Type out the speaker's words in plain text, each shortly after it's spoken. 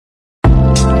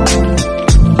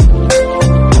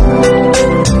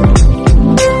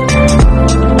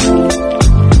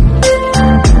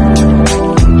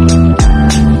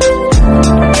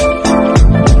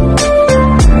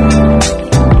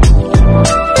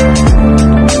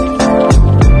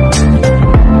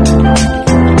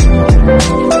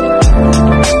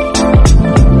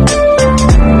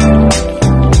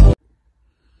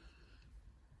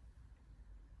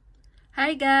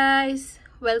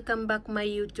Welcome back my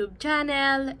YouTube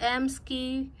channel,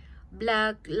 Emski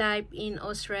Vlog Life in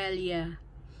Australia.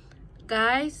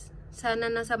 Guys, sana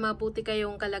nasa mabuti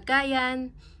kayong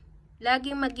kalagayan.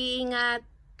 Laging mag-iingat,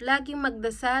 laging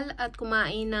magdasal at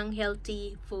kumain ng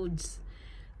healthy foods.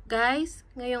 Guys,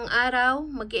 ngayong araw,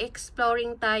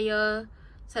 mag-exploring tayo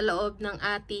sa loob ng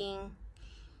ating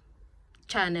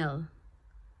channel.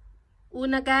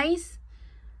 Una guys,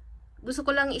 gusto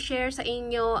ko lang i-share sa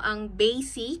inyo ang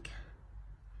basic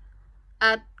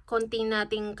at konti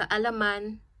nating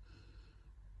kaalaman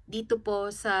dito po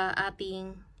sa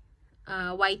ating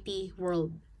YT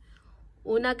world.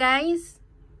 Una guys,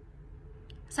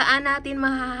 saan natin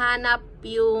mahahanap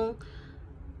yung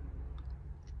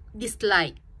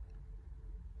dislike?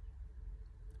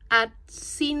 At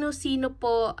sino-sino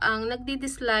po ang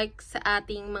nagdi-dislike sa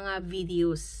ating mga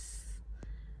videos?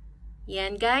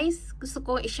 Yan guys, gusto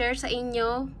ko i-share sa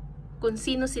inyo kung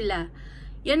sino sila.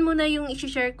 Yan muna yung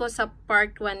i-share ko sa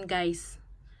part 1 guys.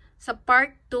 Sa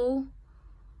part 2,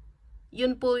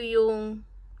 yun po yung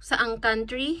saang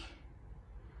country.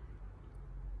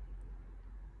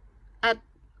 At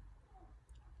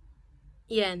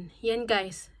yan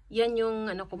guys. Yan yung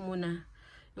ano ko muna.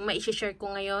 Yung ma-i-share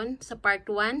ko ngayon sa part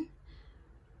 1.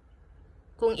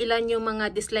 Kung ilan yung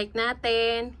mga dislike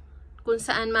natin. Kung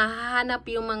saan mahahanap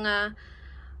yung mga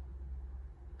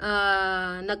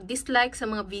nag-dislike sa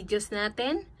mga videos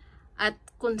natin. At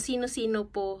kung sino-sino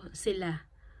po sila.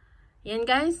 Yan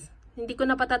guys. Hindi ko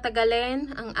na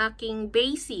patatagalin ang aking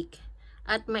basic.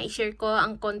 At ma-share ko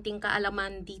ang konting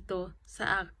kaalaman dito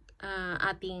sa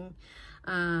ating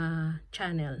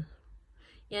channel.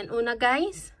 Yan una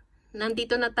guys.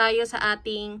 Nandito na tayo sa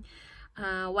ating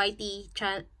YT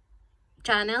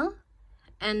channel.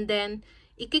 And then,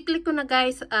 i-click ko na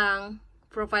guys ang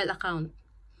profile account.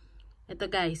 Ito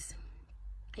guys.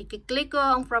 I-click ko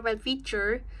ang profile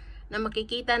picture na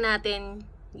makikita natin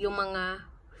yung mga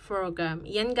program.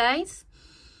 Yan guys.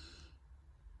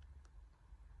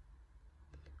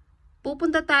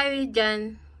 Pupunta tayo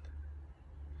dyan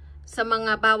sa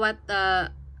mga bawat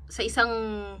sa isang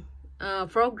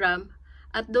program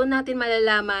at doon natin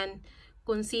malalaman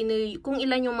kung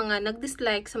ilan yung mga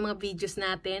nag-dislike sa mga videos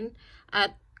natin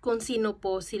at kung sino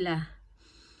po sila.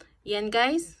 Yan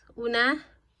guys,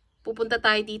 una, pupunta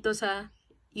tayo dito sa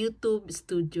YouTube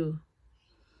Studio.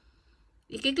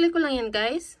 I-click ko lang yan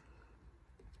guys.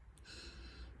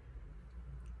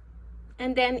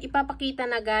 And then, ipapakita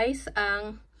na guys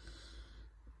ang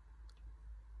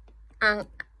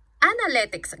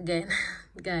analytics again.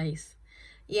 Guys.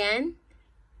 Yan.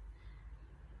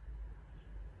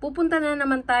 Pupunta na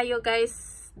naman tayo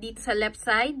guys dito sa left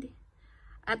side.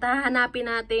 At hahanapin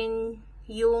natin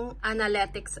yung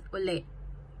analytics uli.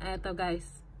 Eto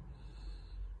guys.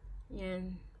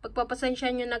 Yan.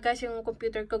 Pagpapasensya nyo na guys yung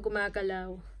computer ko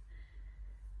gumagalaw.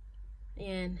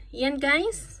 Yan. Yan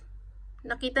guys.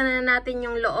 Nakita na natin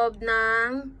yung loob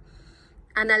ng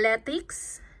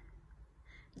analytics.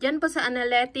 Diyan po sa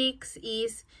analytics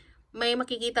is may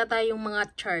makikita tayong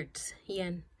mga charts.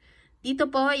 Yan. Dito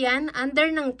po, yan.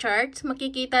 Under ng charts,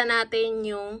 makikita natin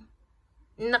yung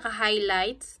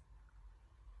naka-highlights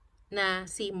na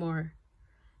see more.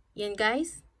 Yan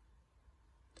guys.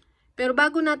 Pero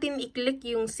bago natin i-click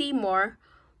yung see more,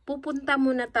 pupunta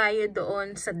muna tayo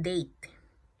doon sa date.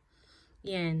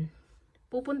 Yan.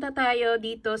 Pupunta tayo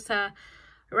dito sa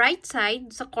right side,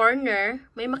 sa corner.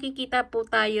 May makikita po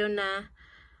tayo na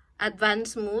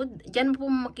advanced mode. Diyan po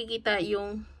makikita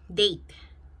yung date.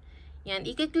 Yan.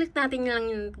 I-click natin lang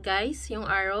yun guys, yung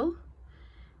arrow.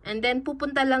 And then,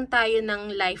 pupunta lang tayo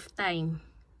ng lifetime.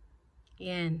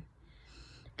 Yan.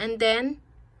 And then,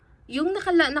 yung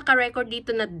naka-record dito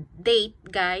na date,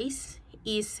 guys,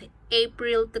 is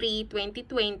April 3,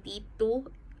 2020 to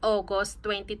August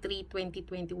 23,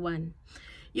 2021.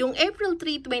 Yung April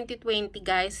 3, 2020,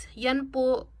 guys, yan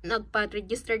po,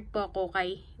 nagpa-registered po ako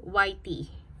kay YT.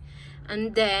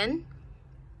 And then,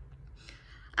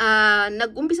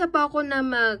 nag-umpisa pa ako na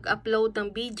mag-upload ng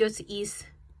videos is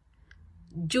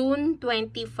June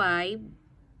 25,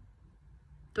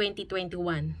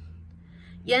 2021.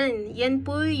 Yan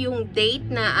po yung date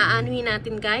na aanuhin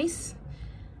natin guys.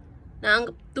 Na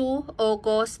up to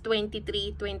August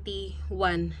 23,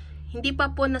 2021. Hindi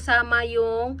pa po nasama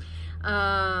yung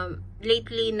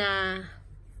lately na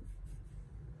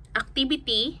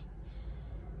activity.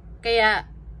 Kaya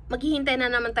maghihintay na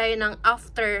naman tayo ng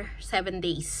after 7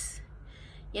 days.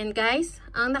 Yan guys.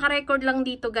 Ang naka-record lang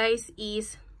dito guys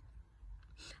is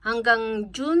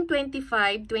hanggang June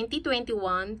 25,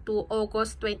 2021 to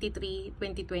August 23,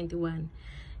 2021.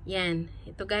 Yan.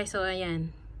 Ito guys. So, ayan.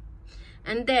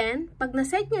 And then, pag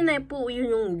naset nyo na po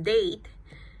yung date,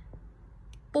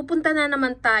 pupunta na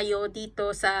naman tayo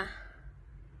dito sa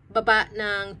baba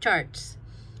ng charts.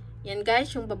 Yan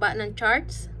guys, yung baba ng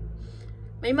charts.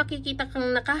 May makikita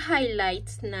kang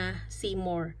naka-highlights na see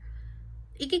more.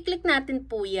 I-click natin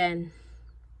po yan.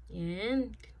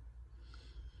 Yan.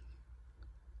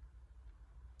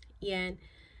 Yan.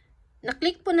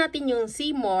 Na-click po natin yung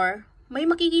see more. May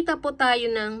makikita po tayo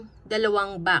ng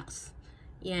dalawang box.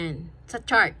 Yan. Sa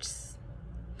charts.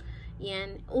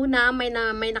 Yan. Una, may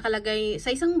nakalagay,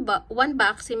 sa one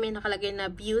box, may nakalagay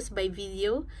na views by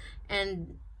video.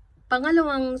 And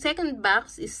pangalawang, second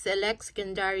box is select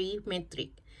secondary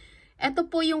metric. Ito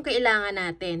po yung kailangan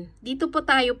natin. Dito po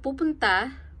tayo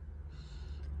pupunta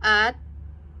at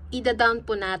ida-down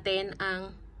po natin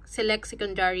ang select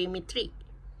secondary metric.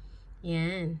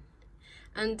 Yan.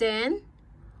 And then,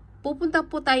 pupunta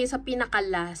po tayo sa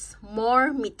pinaka-last, more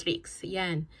metrics.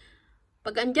 Yan.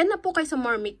 Pag andyan na po kayo sa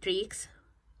more metrics,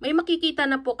 may makikita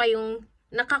na po kayong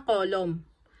naka-column.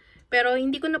 Pero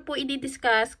hindi ko na po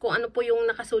i-discuss kung ano po yung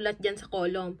nakasulat dyan sa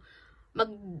column.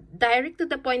 Mag-direct to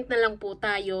the point na lang po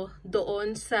tayo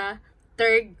doon sa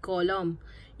third column.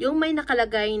 Yung may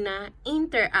nakalagay na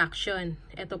interaction.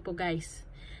 Ito po guys.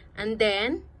 And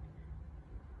then,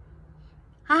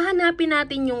 hahanapin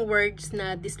natin yung words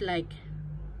na dislike.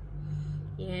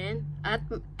 Yan. At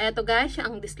eto guys,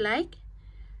 ang dislike.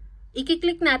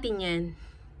 I-click natin yan.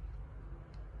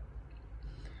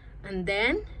 And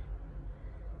then,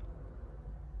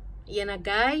 yan na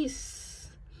guys.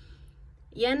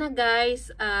 Yan na guys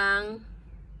ang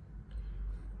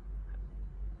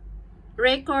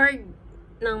record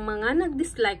ng mga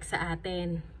nag-dislike sa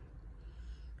atin.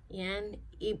 Yan.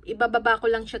 Ibababa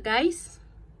ko lang siya guys.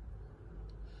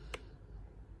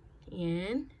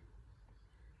 Yan.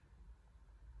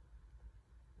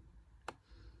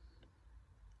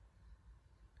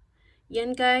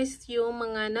 Yan guys, yung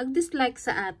mga nag-dislike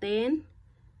sa atin.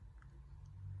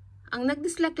 Ang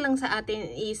nag-dislike lang sa atin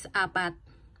is 4.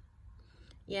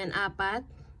 Yan, 4.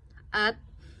 At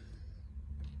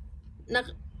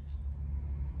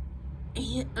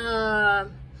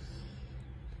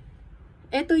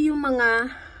ito yung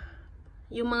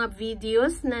mga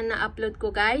videos na na-upload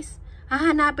ko guys.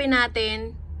 Hahanapin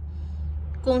natin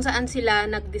kung saan sila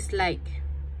nag-dislike.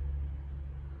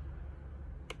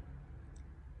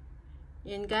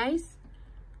 Yan guys.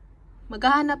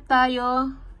 Maghahanap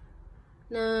tayo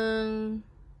ng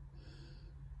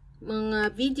mga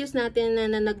videos natin na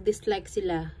nag-dislike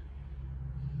sila.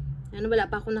 Ano, wala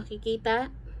pa akong nakikita.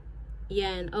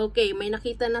 Yan. Okay, may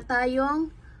nakita na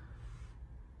tayong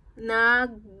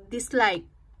nag-dislike.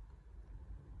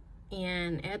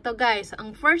 Yan. Eto guys,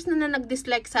 ang first na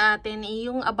nag-dislike sa atin ay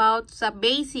yung about sa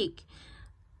basic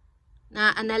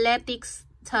na analytics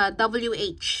sa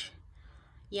WH.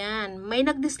 Yan. May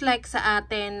nag-dislike sa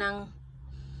atin ng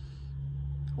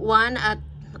 1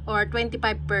 or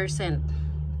 25%.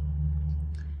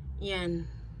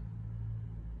 Yan.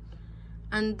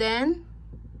 And then,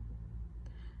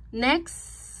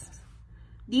 next,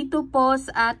 dito po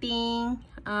sa ating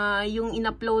yung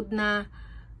in-upload na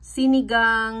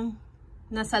sinigang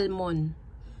na salmon.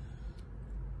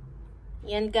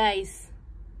 Yan guys.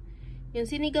 Yung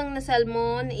sinigang na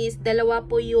salmon is 2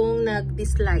 po yung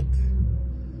nag-dislike.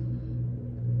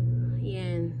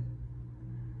 Yan.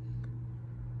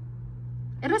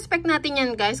 I-respect natin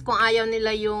yan guys kung ayaw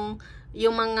nila yung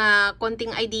mga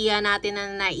konting idea natin na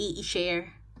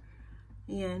nai-share.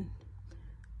 Yan.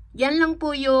 Yan lang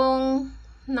po yung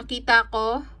nakita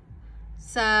ko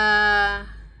sa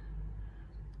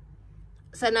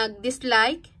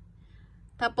nag-dislike.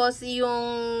 Tapos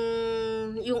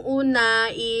yung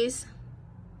una is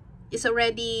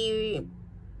already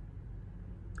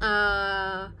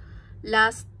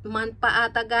last month pa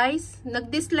ata guys.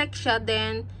 Nag-dislike siya,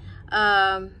 then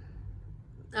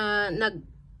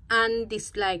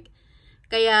nag-undislike.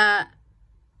 Kaya,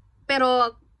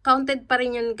 pero counted pa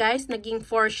rin yun guys. Naging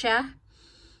 4 siya.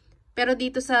 Pero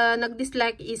dito sa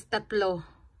nag-dislike is 3.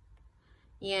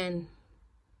 Yan.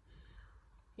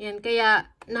 Yan.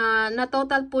 Kaya, na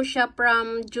total po siya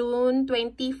from June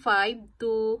 25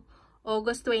 to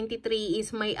August 23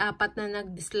 is may 4 na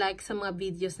nag-dislike sa mga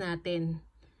videos natin.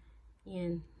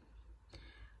 Yan.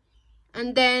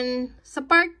 And then, sa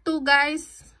part 2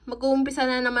 guys, mag-uumpisa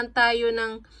na naman tayo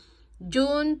ng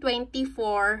June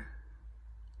 24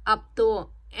 up to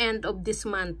end of this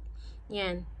month.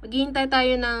 Yan. Maghihintay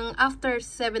tayo ng after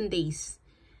 7 days.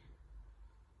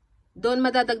 Doon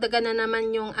madadagdagan na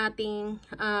naman yung ating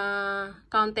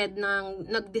counted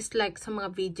ng nag-dislike sa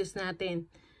mga videos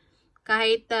natin.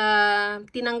 Kahit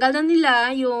tinanggal na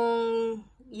nila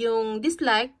yung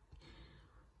dislike,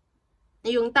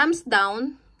 yung thumbs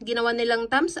down, ginawa nilang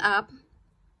thumbs up,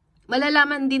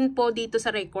 Malalaman din po dito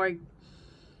sa record.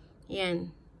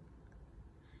 Yan.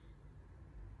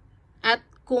 At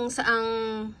kung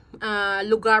saang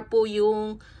lugar po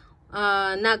yung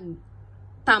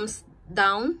nag-thumbs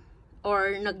down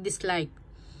or nag-dislike.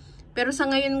 Pero sa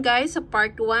ngayon guys, sa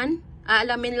part 1,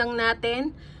 aalamin lang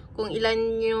natin kung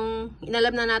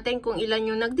inalam na natin kung ilan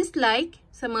yung nag-dislike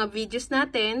sa mga videos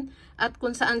natin at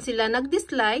kung saan sila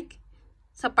nag-dislike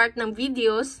sa part ng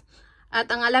videos. At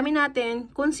ang alamin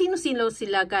natin kung sino-sino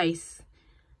sila guys.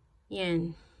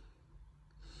 Yan.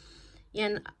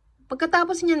 Yan.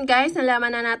 Pagkatapos niyan guys,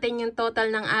 nalaman na natin yung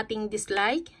total ng ating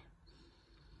dislike.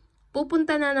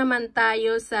 Pupunta na naman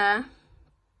tayo sa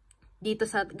dito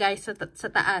sa guys sa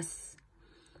taas.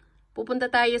 Pupunta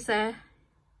tayo sa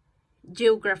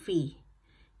geography.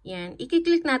 Yan.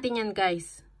 I-click natin yan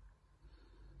guys.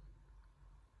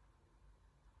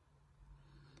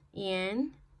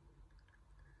 Yan.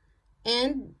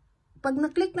 And pag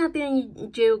na-click natin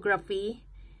yung geography,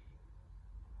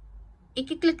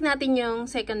 i-click natin yung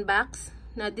second box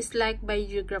na dislike by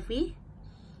geography.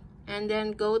 And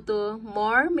then go to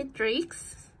more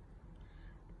metrics.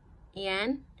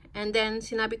 Yan. And then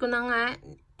sinabi ko na nga,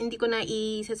 hindi ko na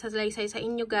isasalaysay sa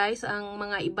inyo guys ang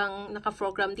mga ibang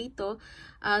naka-program dito.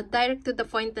 Direct to the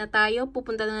point na tayo.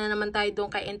 Pupunta na naman tayo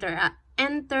doon kay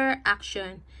enter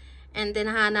action. And then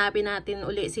hahanapin natin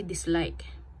uli si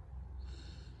dislike.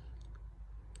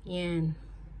 Yan.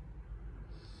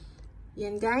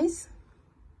 Yan guys.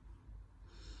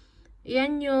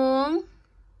 Yan yung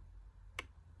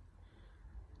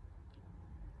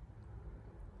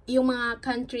mga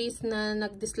countries na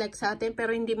nag-dislike sa atin.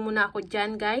 Pero hindi muna ako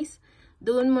dyan guys.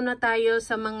 Doon muna tayo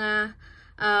sa mga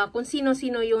kung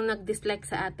sino-sino yung nag-dislike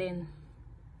sa atin.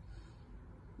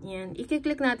 Yan.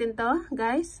 I-click natin to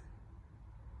guys.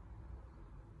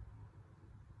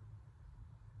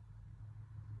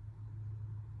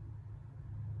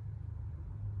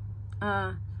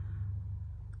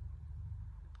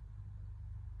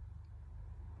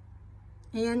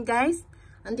 Ayan guys,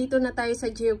 andito na tayo sa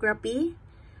geography.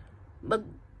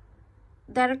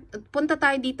 Punta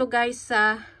tayo dito guys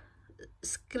sa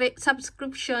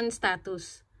subscription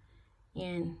status.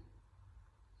 Yan.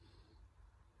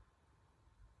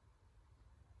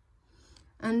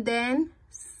 And then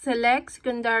select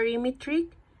secondary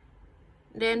metric.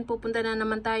 Then pupunta na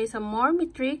naman tayo sa more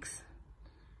metrics.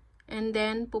 And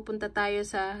then, pupunta tayo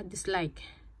sa dislike.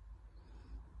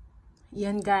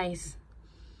 Yan, guys.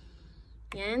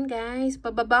 Yan, guys.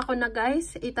 Pababa ko na,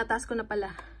 guys. Itataas ko na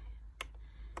pala.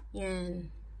 Yan.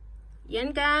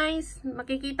 Yan, guys.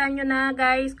 Makikita nyo na,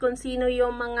 guys, kung sino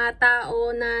yung mga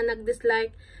tao na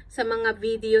nag-dislike sa mga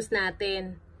videos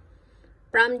natin.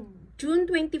 From June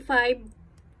 25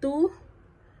 to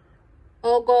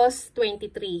August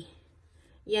 23.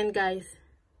 Yan, guys.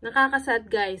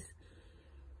 Nakakasad, guys.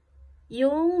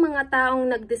 Yung mga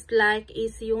taong nag-dislike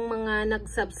is yung mga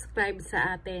nag-subscribe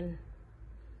sa atin.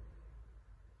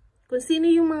 Kung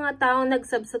sino yung mga taong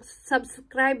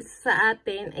nag-subscribe sa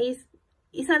atin, ay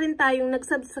isa rin tayong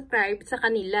nag-subscribe sa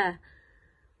kanila.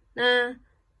 Na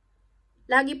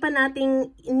lagi pa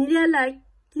nating inilalike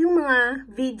yung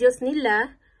mga videos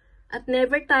nila at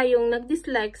never tayong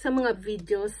nag-dislike sa mga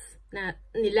videos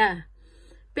nila.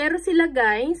 Pero sila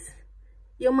guys,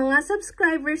 yung mga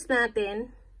subscribers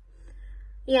natin,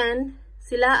 yan,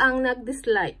 sila ang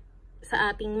nag-dislike sa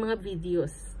ating mga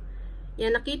videos.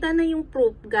 Yan, nakita na yung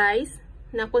proof guys,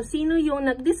 na kung sino yung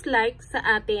nag-dislike sa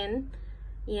atin.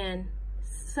 Yan,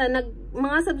 sa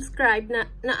mga subscribe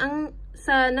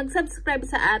sa nag-subscribe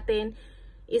sa atin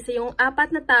is yung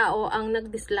 4 na tao ang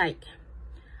nag-dislike.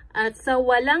 At sa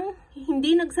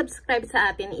hindi nag-subscribe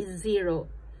sa atin is 0.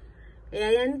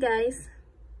 Kaya yan guys,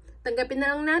 tanggapin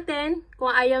na lang natin kung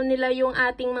ayaw nila yung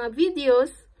ating mga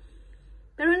videos.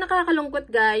 Pero nakakalungkot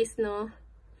guys, no?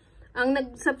 Ang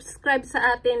nag-subscribe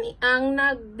sa atin, ang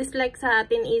nag-dislike sa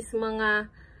atin is mga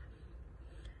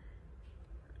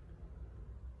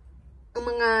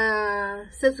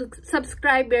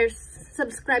subscribers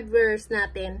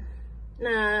natin.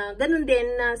 Na ganun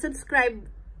din, na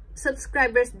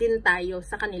subscribers din tayo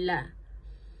sa kanila.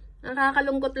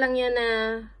 Nakakalungkot lang yan na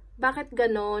bakit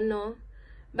ganon, no?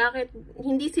 Bakit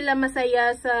hindi sila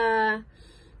masaya sa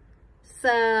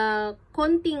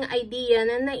konting idea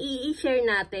na nai-share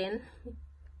natin.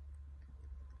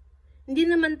 Hindi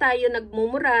naman tayo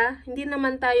nagmumura, hindi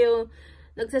naman tayo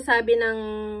nagsasabi ng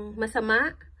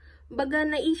masama. Baga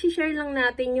nai-share lang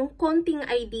natin yung konting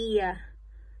idea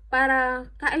para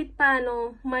kahit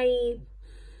paano may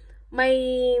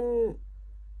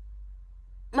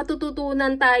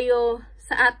matututunan tayo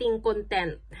sa ating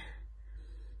content.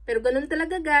 Pero ganun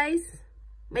talaga guys.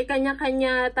 may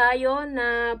kanya-kanya tayo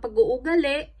na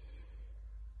pag-uugali.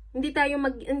 Hindi tayo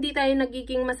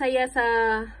nagiging masaya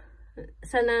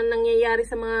sa nangyayari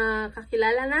sa mga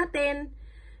kakilala natin.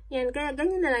 Yan, kaya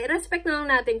ganyan na lang. I-respect na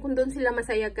lang natin kung doon sila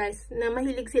masaya, guys. Na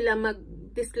mahilig sila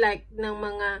mag-dislike ng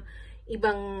mga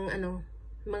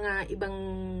ibang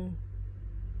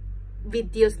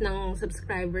videos ng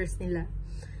subscribers nila.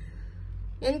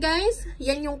 Yan, guys.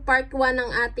 Yan yung part 1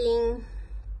 ng ating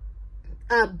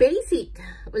basic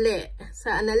uli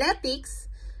sa analytics.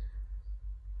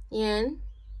 Yan.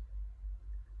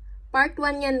 Part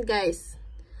 1 yan, guys.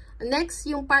 Next,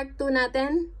 yung part 2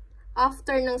 natin.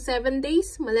 After ng 7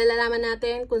 days, malalaman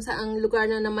natin kung saang lugar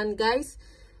na naman, guys,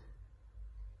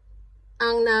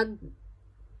 ang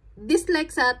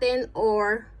nag-dislike sa atin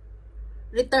or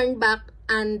return back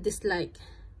and dislike.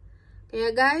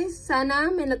 Kaya, guys,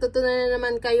 sana may natutunan na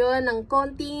naman kayo ng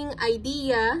konting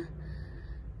idea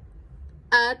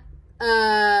at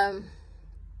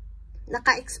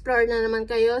naka-explore na naman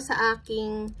kayo sa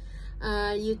aking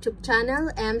YouTube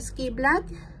channel, Mski Vlog.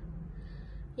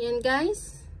 Yan,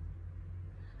 guys.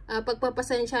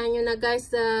 Pagpapasensyahan nyo na,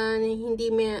 guys,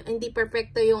 hindi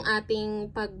perfecto yung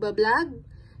ating pagbablog.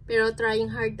 Pero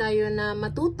trying hard tayo na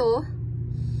matuto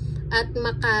at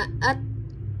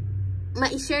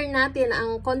ma-share natin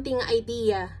ang konting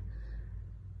idea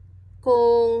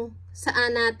kung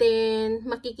saan natin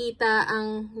makikita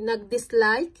ang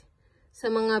nag-dislike sa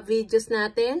mga videos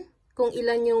natin, kung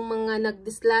ilan yung mga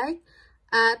nag-dislike,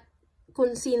 at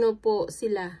kung sino po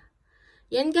sila.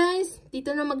 Yan, guys,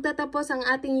 dito na magtatapos ang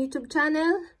ating YouTube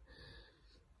channel.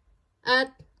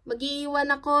 At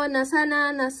mag-iiwan ako na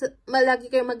sana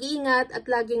lagi kayong mag-iingat at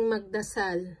laging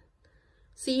magdasal.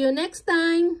 See you next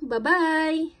time.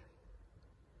 Bye-bye!